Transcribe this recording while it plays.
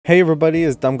Hey everybody,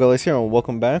 it's Dumb here and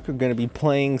welcome back. We're going to be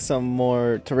playing some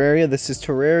more Terraria. This is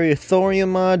Terraria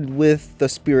Thorium Mod with the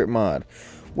Spirit Mod.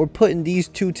 We're putting these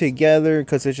two together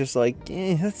because it's just like,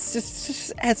 let's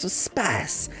just add some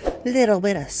spice. A little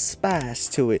bit of spice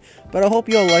to it. But I hope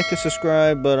you all like to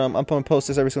subscribe, but I'm going to post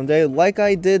this every single day. Like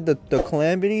I did the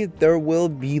Calamity, there will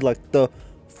be like the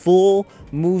full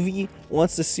movie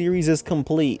once the series is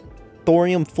complete.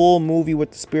 Thorium full movie with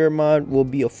the Spirit Mod will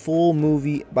be a full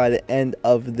movie by the end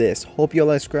of this. Hope you all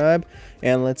subscribe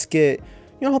and let's get,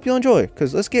 hope you'll enjoy,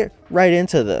 because let's get right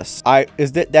into this.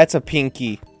 That's a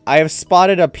pinky. I have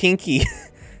spotted a pinky.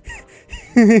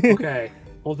 Okay,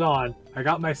 hold on. I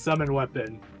got my summon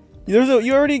weapon. You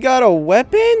already got a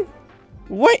weapon?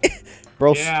 What?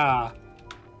 Bro. Yeah.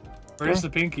 Where's the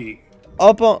pinky?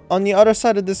 Up on the other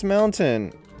side of this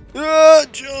mountain.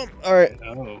 Jump. All right.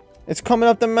 Oh. It's coming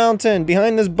up the mountain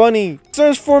behind this bunny.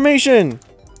 Surge formation.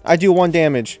 I do 1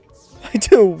 damage. I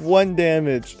do 1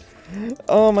 damage.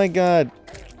 Oh my god.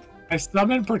 My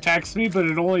summon protects me, but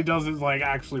it only doesn't like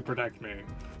actually protect me.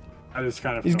 That is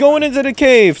kind of. He's going into the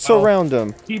cave. Surround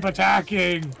him. Keep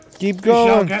attacking. Keep going.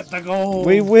 We shall get the gold.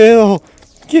 We will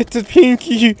get the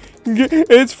pinky.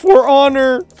 It's for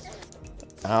honor.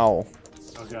 Ow.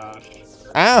 Oh gosh.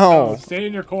 Ow. Oh, stay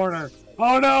in your corner.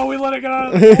 Oh no, we let it get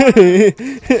out of the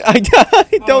corner. I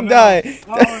died. Don't die.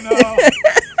 Oh no.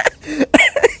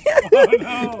 Oh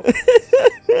no.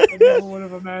 I never would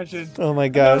have imagined. Oh my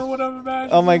god. I never would have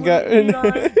imagined. Oh my god.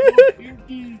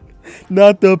 Pinky.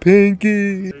 Not the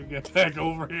pinky. Get back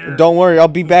over here. Don't worry, I'll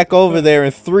be back over there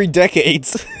in 3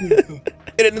 decades.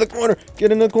 Get into the corner.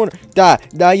 Get in the corner. Die.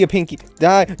 Die, you pinky.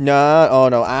 Die. Nah. Oh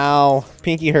no. Ow.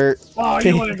 Pinky hurt. Oh,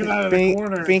 you want to get out of the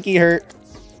corner. Pinky hurt.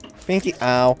 Pinky.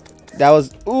 Ow. That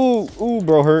was. Ooh,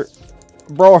 bro hurt.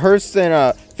 Bro hurts than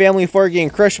a family fart getting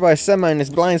crushed by a semi in his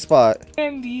blind spot.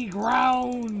 Candy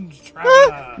ground.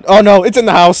 Oh no, it's in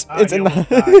the house. It's in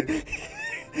the.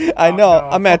 I know. No.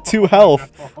 I'm at 2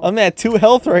 health. I'm at 2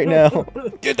 health right now.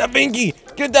 Get that pinky.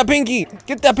 Get that pinky.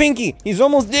 Get that pinky. He's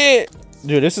almost dead.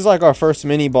 Dude, this is like our first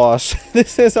mini boss.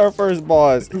 This is our first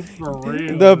boss.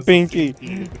 Real, the pinky.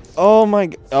 Oh my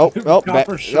god. Oh, back.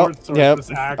 Yep.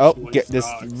 Oh, get this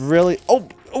really. Oh,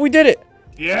 we did it.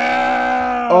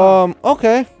 Yeah.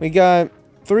 Okay. We got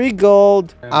 3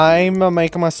 gold. I'm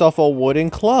making myself a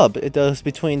wooden club. It does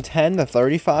between 10 to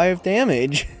 35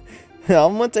 damage.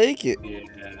 I'm gonna take it.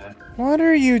 Yeah. What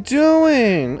are you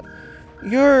doing?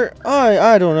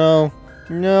 I don't know.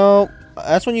 No.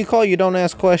 That's when you call you don't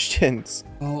ask questions.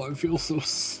 Oh, I feel so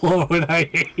slow and I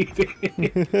hate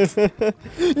it.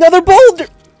 Another boulder!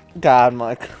 God,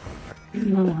 Mike.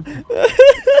 Oh,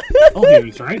 he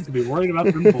was right to be worried about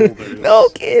them boulders. No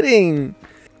kidding.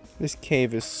 This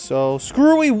cave is so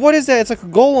screwy. What is that? It's like a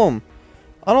golem.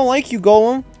 I don't like you,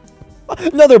 golem.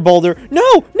 Another boulder.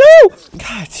 No!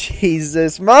 God,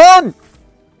 Jesus, man!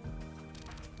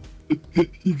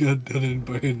 You got done in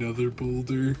by another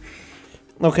boulder.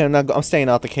 Okay, I'm staying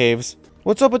out the caves.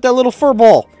 What's up with that little fur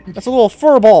ball? That's a little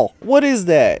fur ball. What is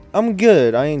that? I'm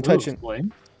good. I ain't touching.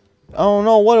 I don't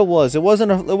know what it was. It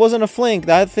wasn't a flink.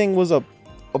 That thing was a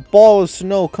ball of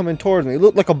snow coming towards me. It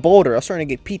looked like a boulder. I was starting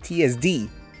to get PTSD.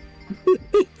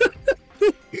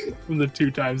 From the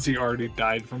 2 times he already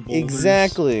died from boulders.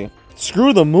 Exactly.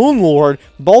 Screw the Moon Lord.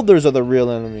 Boulders are the real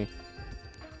enemy.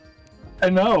 I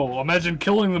know. Imagine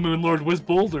killing the Moon Lord with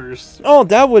boulders. Oh,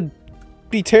 that would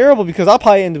be terrible because I'll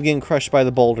probably end up getting crushed by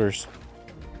the boulders.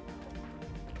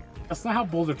 That's not how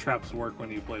boulder traps work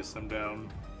when you place them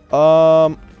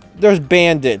down. There's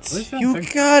bandits. You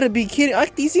gotta be kidding.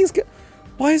 These things.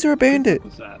 Why is there a bandit?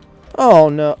 What was that? Oh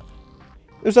no.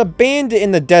 There's a bandit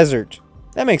in the desert.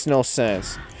 That makes no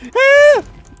sense. Ah!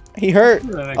 He hurt.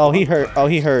 Oh, he hurt. Oh,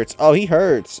 he hurts. Oh, he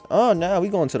hurts. Oh, no. We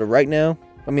going to the right now?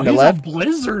 I mean, the left? He's a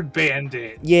blizzard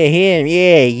bandit. Yeah, him.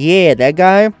 Yeah. That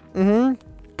guy. Mm-hmm.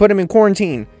 Put him in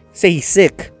quarantine. Say he's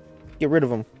sick. Get rid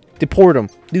of him. Deport him.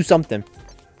 Do something.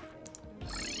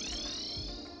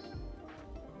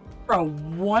 Bro,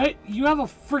 what? You have a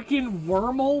freaking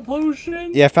wormhole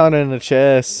potion? Yeah, I found it in the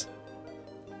chest.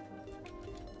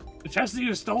 The chest that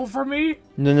you stole from me?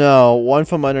 No. One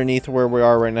from underneath where we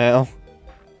are right now.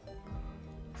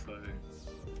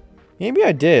 Maybe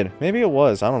I did. Maybe it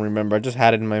was. I don't remember. I just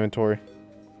had it in my inventory.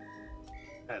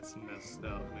 That's messed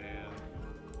up, man.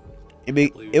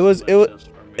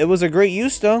 It was a great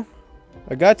use though.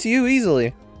 I got to you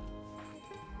easily.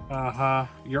 Uh-huh.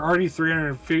 You're already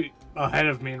 300 feet ahead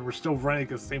of me and we're still running at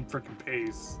the same freaking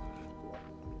pace.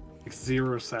 Makes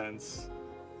 0 sense.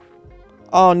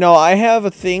 Oh no, I have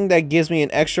a thing that gives me an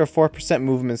extra 4%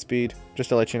 movement speed. Just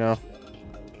to let you know.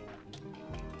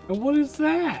 And what is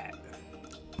that?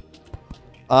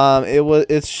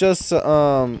 It's just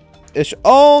oh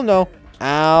no!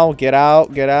 Ow! Get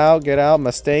out! Get out! Get out!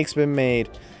 Mistake's been made.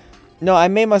 No, I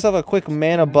made myself a quick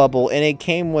mana bubble, and it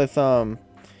came with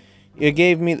it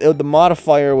gave me the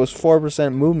modifier was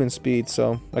 4% movement speed,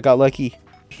 so I got lucky.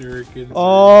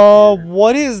 Oh,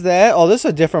 what is that? Oh, this is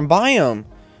a different biome.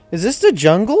 Is this the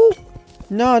jungle?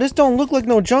 No, this don't look like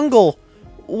no jungle.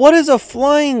 What is a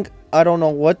flying? I don't know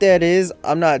what that is.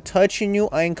 I'm not touching you.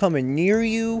 I ain't coming near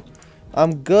you.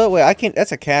 I'm good. Wait, I can't.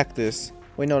 That's a cactus.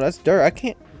 Wait, no, that's dirt. I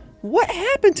can't. What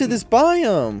happened to this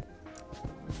biome?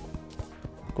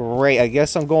 Great. I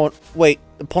guess I'm going. Wait,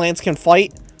 the plants can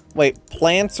fight? Wait,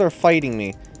 plants are fighting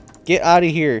me. Get out of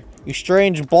here, you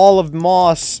strange ball of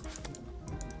moss.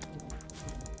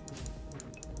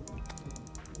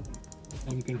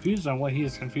 I'm confused on what he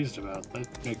is confused about.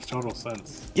 That makes total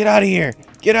sense. Get out of here.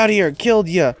 Get out of here. Killed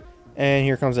ya. And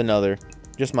here comes another.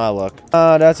 Just my luck.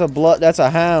 That's a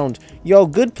hound. Yo,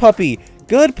 good puppy.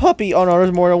 Good puppy. Oh no,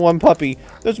 there's more than one puppy.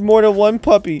 There's more than one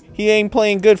puppy. He ain't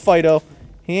playing good, Fido.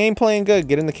 He ain't playing good.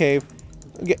 Get in the cave.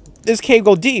 This cave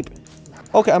go deep.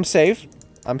 Okay, I'm safe.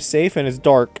 I'm safe and it's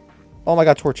dark. Oh my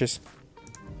god, torches.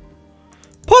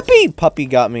 Puppy! Puppy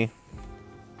got me.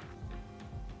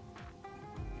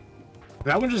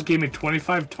 That one just gave me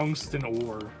 25 tungsten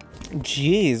ore.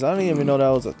 Jeez, I didn't even know that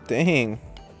was a thing.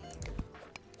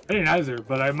 I didn't either,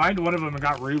 but I mined one of them and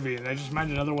got ruby, and I just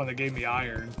mined another one that gave me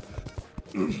iron.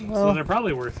 So they're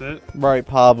probably worth it. Right,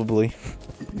 probably.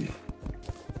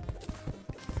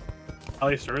 At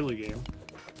least early game.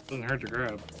 Doesn't hurt to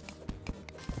grab.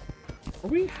 Are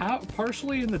we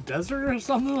partially in the desert or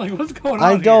something? Like, what's going on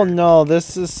I don't here? know.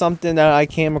 This is something that I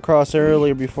came across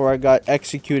earlier before I got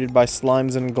executed by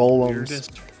slimes and golems.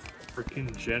 Weirdest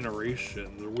freaking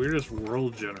generation. The weirdest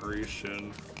world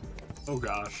generation. Oh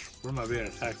gosh. Where am I being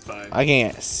attacked by? I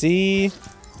can't see.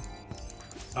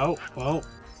 Oh, well.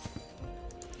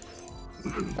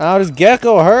 Oh, this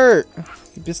gecko hurt.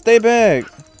 Just stay back.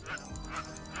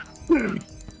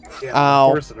 Yeah, ow.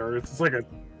 Of course it hurts. It's like a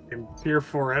tier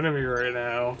 4 enemy right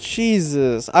now.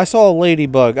 Jesus. I saw a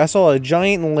ladybug. I saw a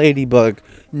giant ladybug.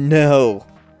 No.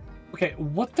 Okay,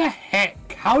 what the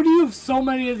heck? How do you have so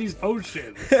many of these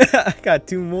potions? I got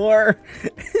 2 more.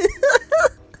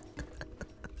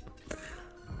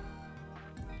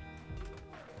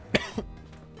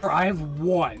 I have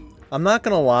 1. I'm not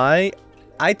gonna lie.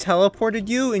 I teleported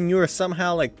you and you were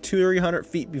somehow like 200-300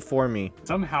 feet before me.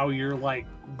 Somehow you're like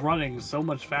running so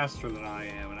much faster than I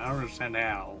am, and I don't understand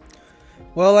how.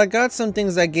 Well, I got some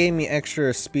things that gave me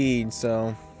extra speed,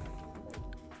 so...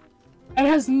 That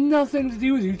has nothing to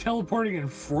do with you teleporting in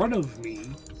front of me.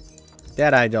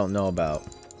 That I don't know about.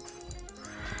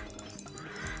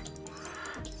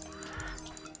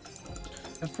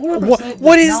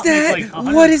 What is that?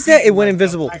 Like what is that? It went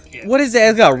invisible. What is that?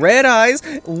 It's got red eyes.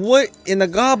 What in the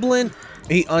goblin?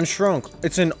 He unshrunk.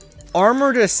 It's an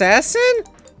armored assassin?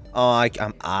 Oh,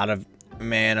 I'm out of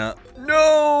mana.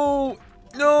 No!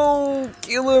 No!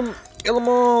 Kill him! Kill them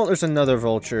all! There's another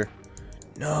vulture.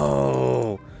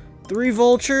 No! 3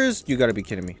 vultures? You gotta be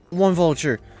kidding me. 1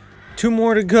 vulture. 2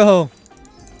 more to go.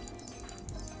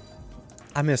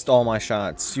 I missed all my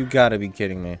shots. You gotta be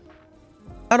kidding me.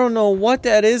 I don't know what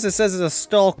that is. It says it's a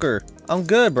stalker. I'm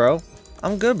good, bro.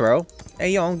 I'm good, bro. Hey,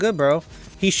 yo, I'm good, bro.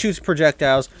 He shoots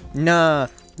projectiles. Nah.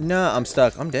 Nah, I'm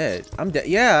stuck. I'm dead. I'm dead.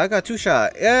 Yeah, I got 2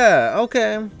 shot. Yeah,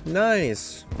 okay.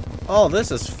 Nice. Oh, this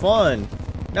is fun.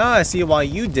 Now I see why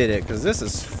you did it, because this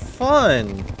is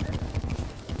fun.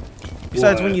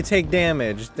 Besides, when you take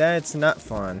damage, that's not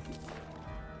fun.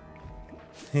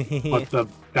 What, the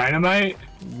dynamite?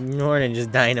 More than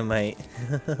just dynamite.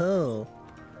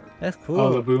 That's cool.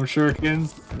 Oh, the boom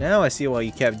shurikens? Now I see why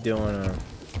you kept doing them.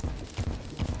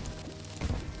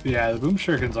 Yeah, the boom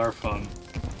shurikens are fun.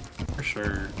 For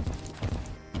sure.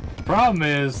 Problem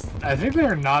is, I think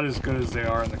they're not as good as they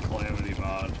are in the Calamity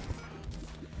mod.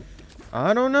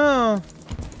 I don't know.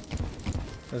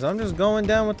 Because I'm just going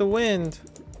down with the wind.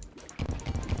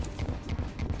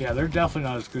 Yeah, they're definitely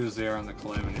not as good as they are on the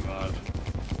Calamity mod.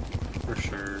 For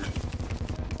sure.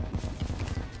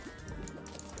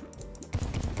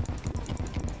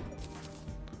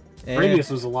 Radius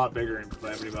was a lot bigger in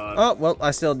Calamity mod. Oh, well,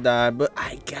 I still died, but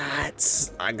I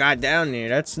got down there.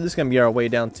 This is going to be our way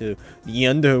down to the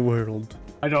underworld.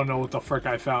 I don't know what the frick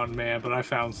I found, man, but I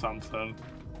found something.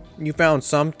 You found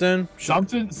something?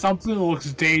 Something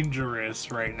looks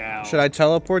dangerous right now. Should I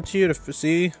teleport to you to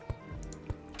see?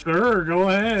 Sure, go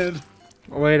ahead.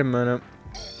 Wait a minute.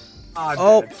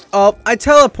 Oh, I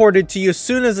teleported to you as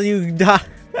soon as you died.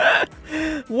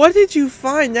 What did you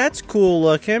find? That's cool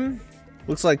looking.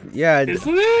 Looks like, yeah.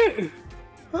 Isn't it?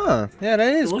 Huh? Yeah,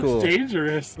 that is it cool. looks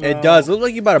dangerous. Though. It does. It looks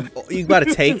like you about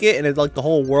to take it, and it's like the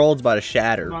whole world's about to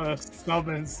shatter. I'm gonna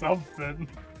summon something.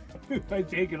 If I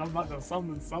take it, I'm not gonna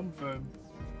summon something.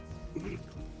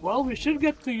 Well, we should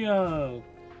get the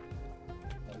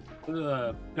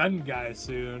gun guy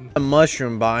soon. A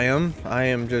mushroom biome. I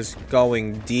am just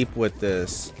going deep with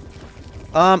this.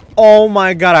 Oh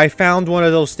my god, I found one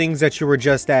of those things that you were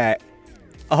just at.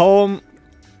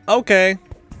 Okay.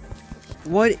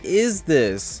 What is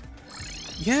this?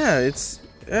 Yeah, it's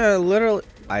literally.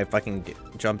 If I can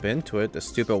jump into it, the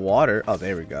stupid water. Oh,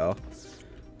 there we go.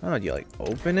 Oh, do you like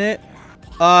open it?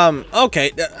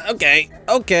 Okay,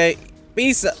 okay.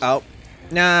 Peace out.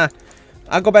 Nah,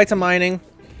 I'll go back to mining.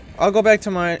 I'll go back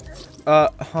to my.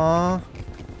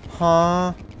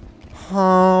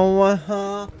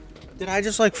 Did I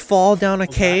just like fall down a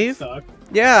cave?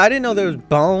 Yeah, I didn't know there was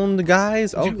boned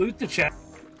guys. Did you loot the chest?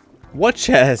 What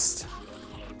chest?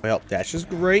 Well, that's just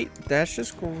great. That's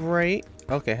just great.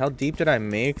 Okay, how deep did I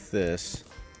make this?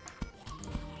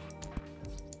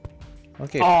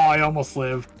 Okay. Oh, I almost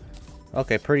lived.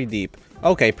 Okay, pretty deep.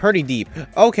 Okay, pretty deep.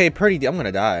 Okay, pretty deep. I'm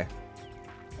gonna die.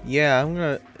 Yeah, I'm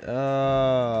gonna.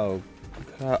 Oh,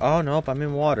 God. Oh nope, I'm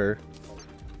in water.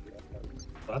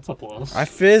 That's a plus. I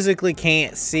physically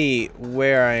can't see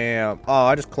where I am. Oh,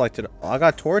 I just collected. I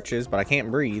got torches, but I can't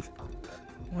breathe.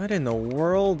 What in the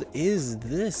world is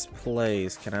this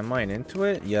place? Can I mine into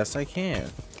it? Yes, I can.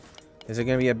 Is it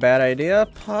gonna be a bad idea?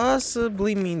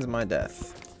 Possibly means my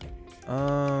death.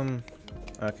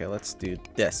 Okay, let's do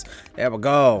this. There we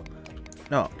go.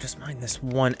 No, just mine this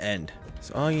one end.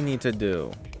 That's all you need to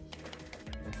do.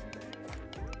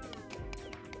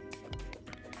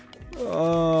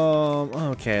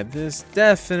 Okay, this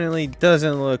definitely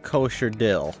doesn't look kosher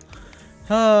dill.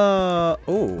 Oh,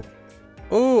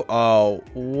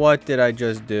 what did I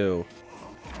just do?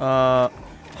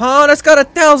 That's got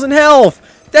 1,000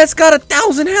 health! That's got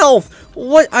 1,000 health!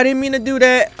 What? I didn't mean to do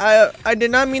that. I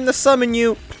did not mean to summon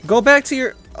you. Go back to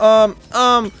your,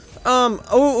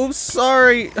 oops,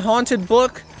 sorry, haunted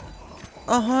book.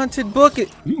 A haunted book.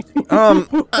 A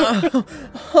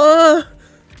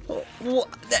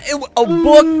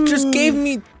book just gave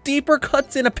me deeper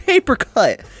cuts in a paper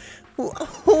cut. What?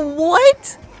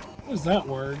 What is that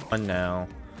word? Now.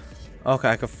 Okay,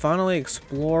 I can finally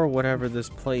explore whatever this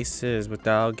place is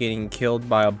without getting killed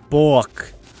by a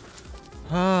book.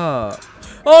 Oh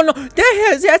no,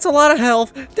 that's a lot of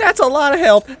health. That's a lot of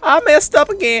health. I messed up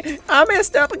again.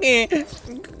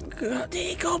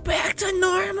 Go back to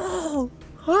normal.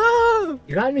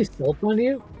 You got any salt on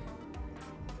you?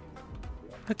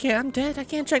 Okay, I'm dead. I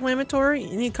can't check my inventory.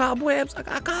 You need cobwebs? I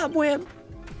got cobweb.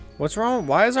 What's wrong?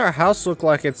 Why does our house look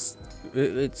like it's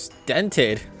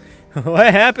dented?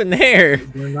 What happened there?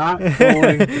 You're not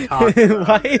going to talk about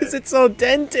Why is it so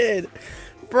dented?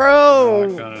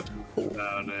 Bro!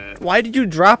 Why did you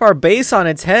drop our base on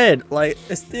its head? Like,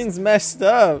 this thing's messed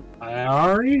up. I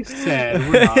already said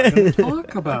we're not going to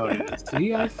talk about it.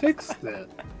 See, I fixed it.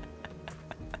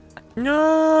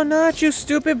 No, not you,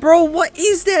 stupid bro. What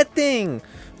is that thing?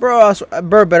 Bro,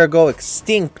 Bird better go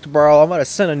extinct, bro. I'm gonna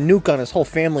send a nuke on his whole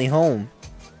family home.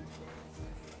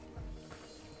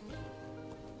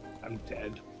 I'm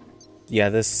dead. Yeah,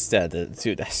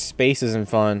 dude, that space isn't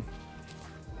fun.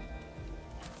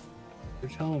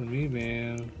 You're telling me,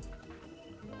 man.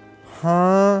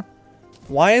 Huh?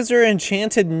 Why is there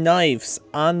enchanted knives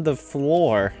on the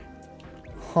floor?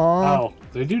 Huh? Oh,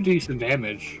 they do decent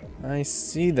damage. I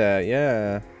see that,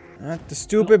 yeah. Not the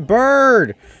stupid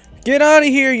bird! Get out of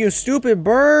here, you stupid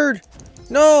bird!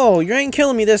 No, you ain't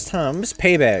killing me this time. This is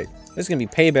payback. This is gonna be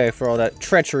payback for all that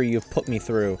treachery you've put me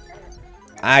through.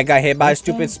 I got hit by a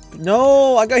stupid...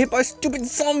 No! I got hit by a stupid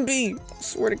zombie! I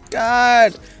swear to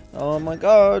God! Oh my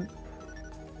God.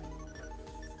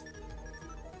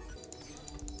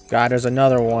 God, there's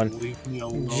another one. Leave me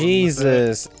alone.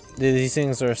 Jesus. Dude, these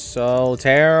things are so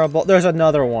terrible. There's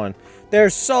another one.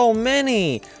 There's so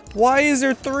many. Why is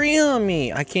there 3 on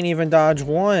me? I can't even dodge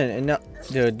one. And no,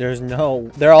 dude, there's no.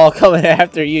 They're all coming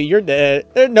after you. You're dead.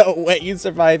 There's no way you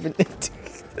survive.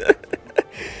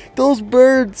 Those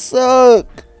birds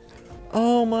suck.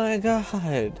 Oh my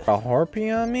God. A harpy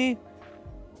on me?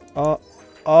 Oh,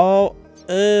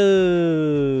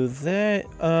 that.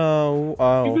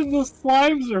 Oh. Even the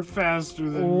slimes are faster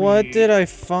than me. What did I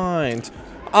find?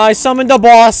 I summoned the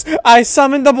boss! I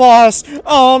summoned the boss!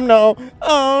 Oh no!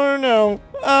 Oh no!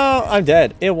 Oh, I'm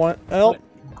dead. It won. Oh.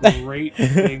 Great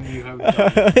thing you have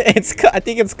done. I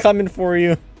think it's coming for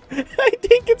you. I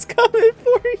think it's coming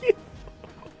for you.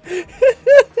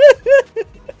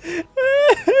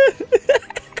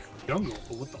 Jungle?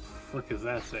 What the frick is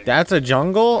that thing? That's a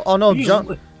jungle? Oh no,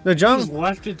 The jungle. You just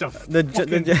left it to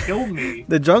fucking kill me.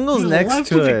 The jungle's next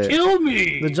to it. To kill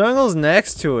me. The jungle's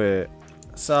next to it.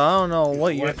 So I don't know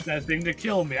what you left that thing to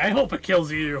kill me. I hope it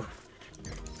kills you.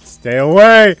 Stay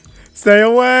away! Stay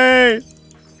away!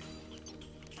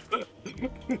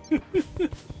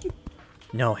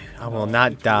 No, I will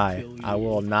not die. I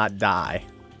will not die.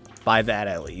 By that,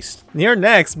 at least. You're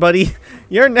next, buddy.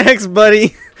 You're next,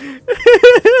 buddy.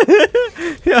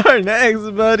 You're next,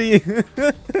 buddy.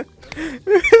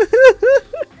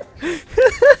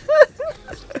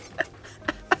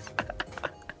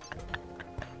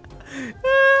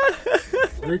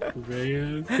 Frick,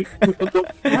 man. What the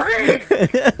frick?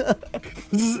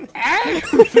 This is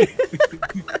aggravating.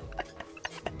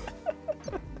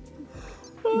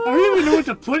 I don't even know what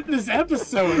to put in this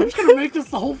episode. I'm just gonna make this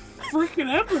the whole freaking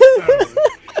episode.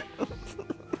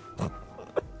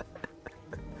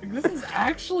 Like, this is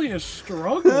actually a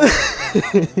struggle.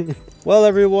 Well,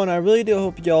 everyone, I really do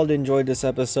hope y'all enjoyed this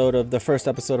episode of the first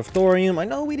episode of Thorium. I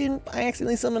know I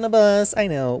accidentally summoned a bus. I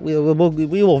know. We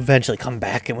will eventually come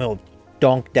back and we'll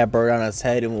donk that bird on its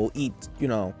head and we'll eat,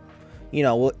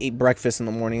 we'll eat breakfast in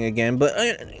the morning again. But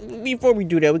before we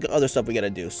do that, we got other stuff we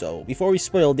gotta do. So before we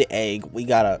spoil the egg, we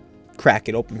gotta crack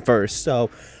it open first.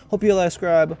 So hope you like,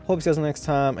 subscribe. Hope you see us next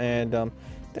time. And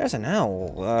there's an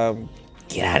owl.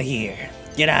 Get out of here.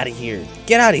 Get out of here.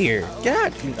 Get out of here. Get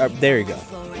out. There you go.